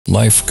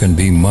Life can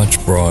be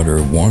much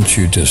broader once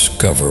you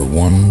discover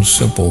one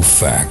simple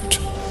fact.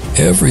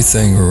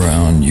 Everything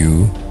around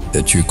you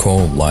that you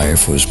call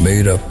life was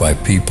made up by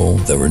people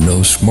that were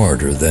no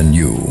smarter than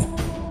you.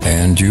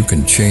 And you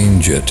can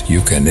change it,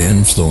 you can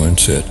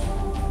influence it.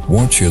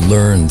 Once you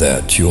learn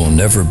that, you'll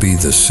never be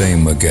the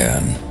same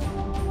again.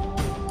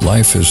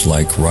 Life is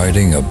like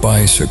riding a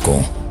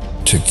bicycle.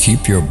 To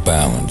keep your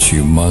balance,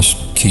 you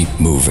must keep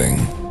moving.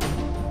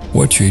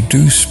 What you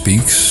do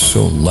speaks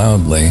so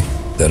loudly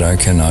that I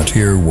cannot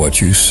hear what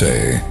you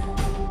say.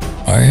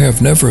 I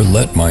have never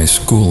let my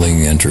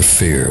schooling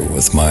interfere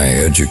with my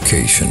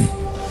education.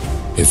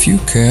 If you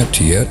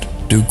can't yet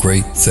do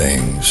great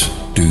things,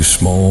 do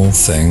small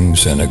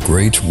things in a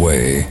great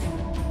way.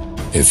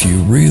 If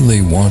you really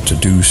want to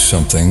do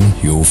something,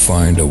 you'll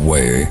find a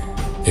way.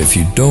 If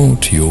you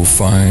don't, you'll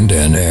find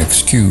an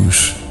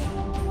excuse.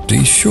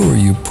 Be sure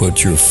you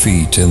put your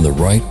feet in the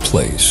right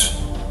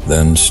place,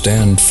 then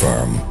stand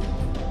firm.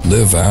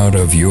 Live out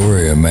of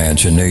your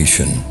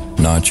imagination,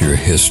 not your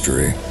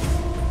history.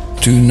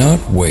 Do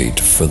not wait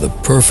for the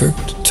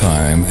perfect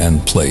time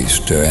and place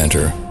to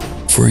enter,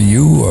 for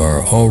you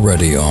are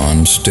already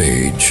on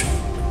stage.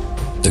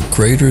 The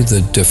greater the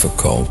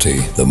difficulty,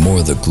 the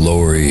more the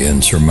glory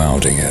in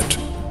surmounting it.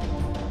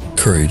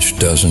 Courage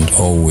doesn't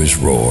always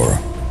roar.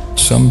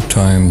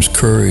 Sometimes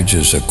courage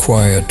is a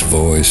quiet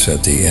voice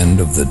at the end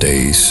of the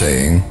day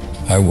saying,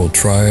 "I will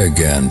try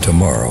again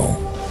tomorrow."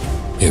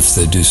 If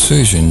the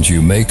decisions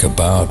you make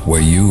about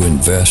where you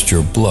invest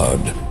your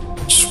blood,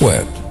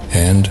 sweat,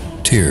 and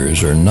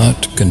tears are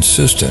not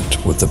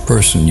consistent with the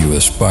person you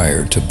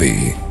aspire to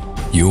be,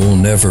 you'll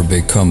never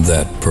become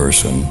that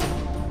person.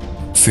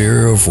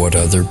 Fear of what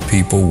other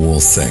people will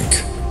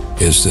think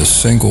is the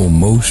single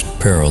most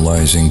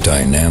paralyzing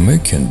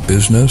dynamic in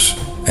business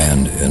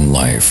and in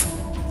life.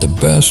 The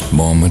best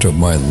moment of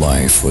my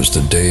life was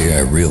the day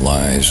I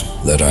realized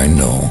that I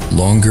no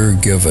longer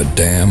give a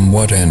damn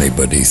what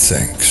anybody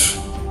thinks.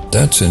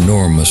 That's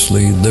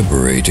enormously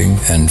liberating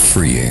and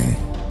freeing,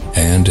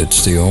 and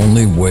it's the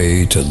only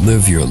way to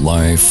live your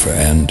life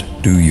and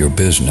do your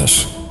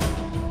business.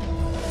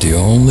 The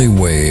only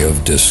way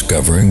of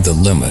discovering the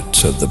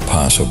limits of the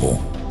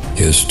possible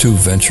is to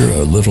venture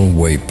a little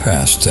way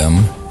past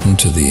them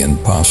into the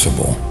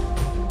impossible.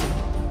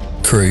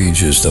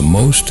 Courage is the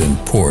most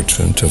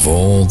important of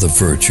all the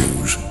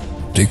virtues,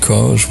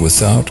 because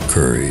without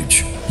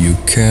courage, you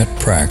can't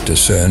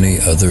practice any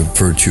other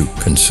virtue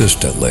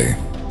consistently.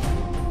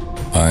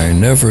 I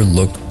never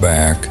look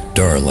back,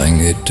 darling,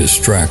 it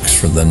distracts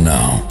from the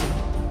now.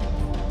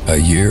 A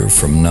year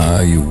from now,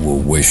 you will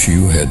wish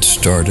you had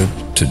started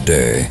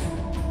today.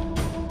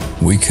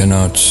 We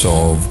cannot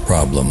solve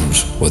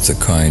problems with the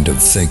kind of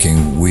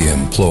thinking we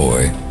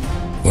employ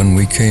when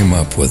we came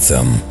up with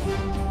them.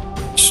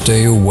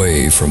 Stay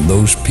away from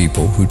those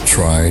people who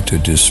try to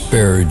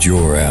disparage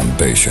your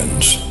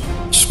ambitions.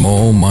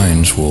 Small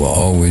minds will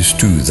always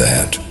do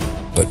that,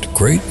 but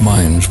great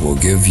minds will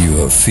give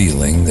you a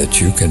feeling that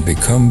you can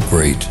become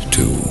great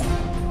too.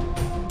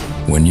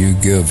 When you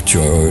give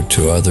joy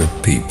to other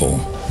people,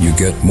 you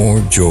get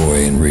more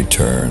joy in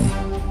return.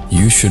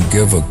 You should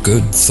give a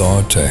good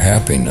thought to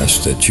happiness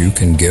that you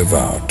can give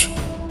out.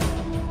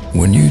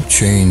 When you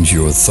change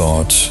your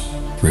thoughts,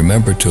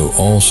 remember to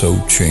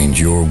also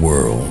change your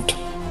world.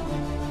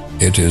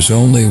 It is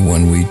only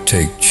when we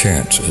take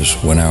chances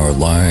when our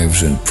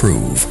lives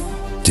improve.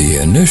 The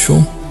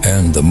initial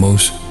and the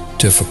most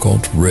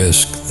difficult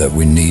risk that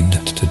we need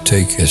to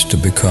take is to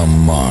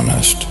become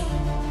honest.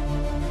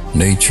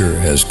 Nature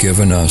has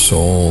given us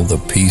all the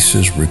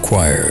pieces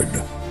required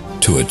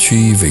to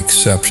achieve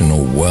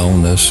exceptional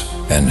wellness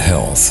and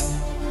health,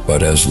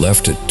 but has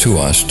left it to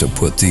us to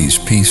put these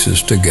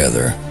pieces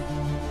together.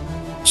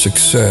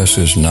 Success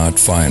is not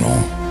final.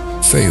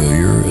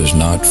 Failure is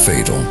not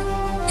fatal.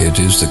 It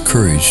is the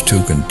courage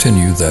to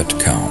continue that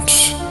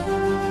counts.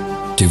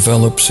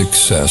 Develop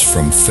success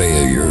from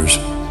failures.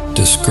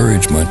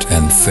 Discouragement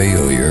and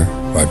failure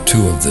are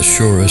two of the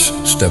surest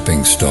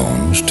stepping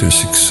stones to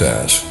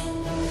success.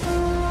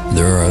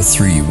 There are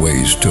 3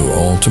 ways to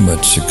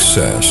ultimate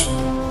success.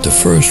 The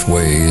first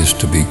way is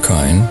to be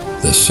kind.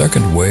 The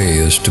second way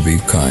is to be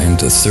kind.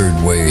 The third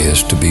way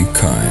is to be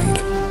kind.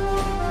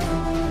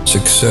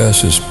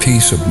 Success is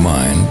peace of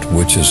mind,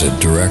 which is a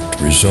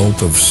direct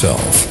result of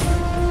self.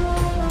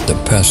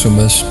 The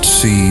pessimist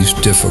sees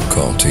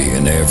difficulty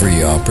in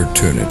every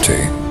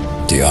opportunity.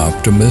 The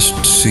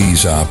optimist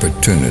sees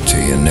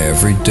opportunity in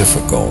every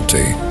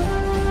difficulty.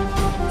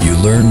 You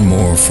learn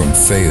more from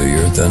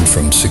failure than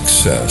from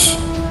success.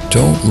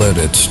 Don't let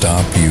it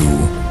stop you.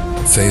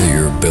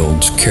 Failure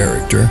builds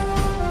character.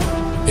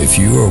 If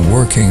you are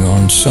working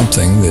on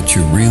something that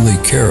you really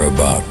care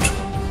about,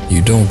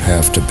 you don't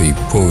have to be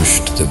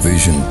pushed, the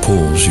vision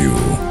pulls you.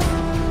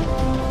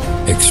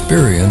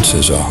 Experience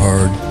is a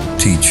hard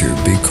teacher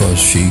because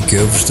she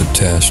gives the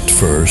test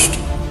first,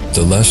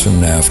 the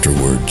lesson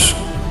afterwards.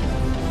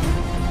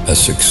 A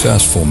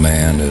successful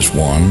man is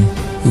one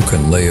who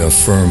can lay a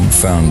firm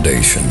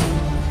foundation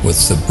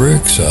with the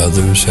bricks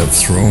others have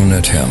thrown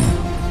at him.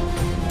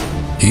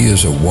 He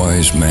is a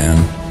wise man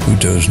who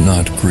does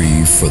not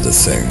grieve for the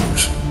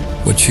things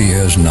which he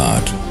has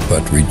not,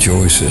 but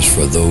rejoices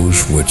for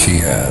those which he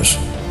has.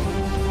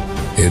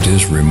 It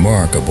is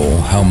remarkable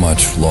how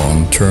much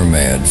long-term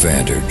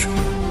advantage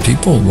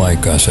people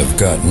like us have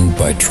gotten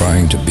by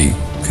trying to be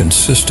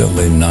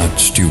consistently not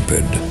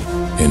stupid,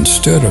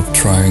 instead of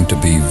trying to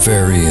be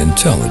very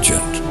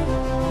intelligent.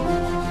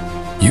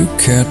 You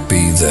can't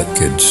be that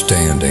kid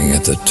standing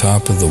at the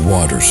top of the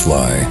water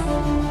slide,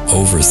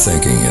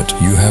 overthinking it.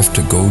 You have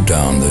to go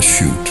down the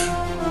chute.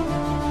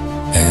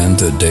 And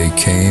the day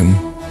came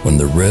when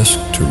the risk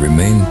to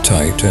remain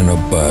tight in a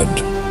bud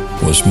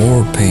was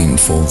more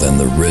painful than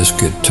the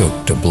risk it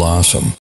took to blossom.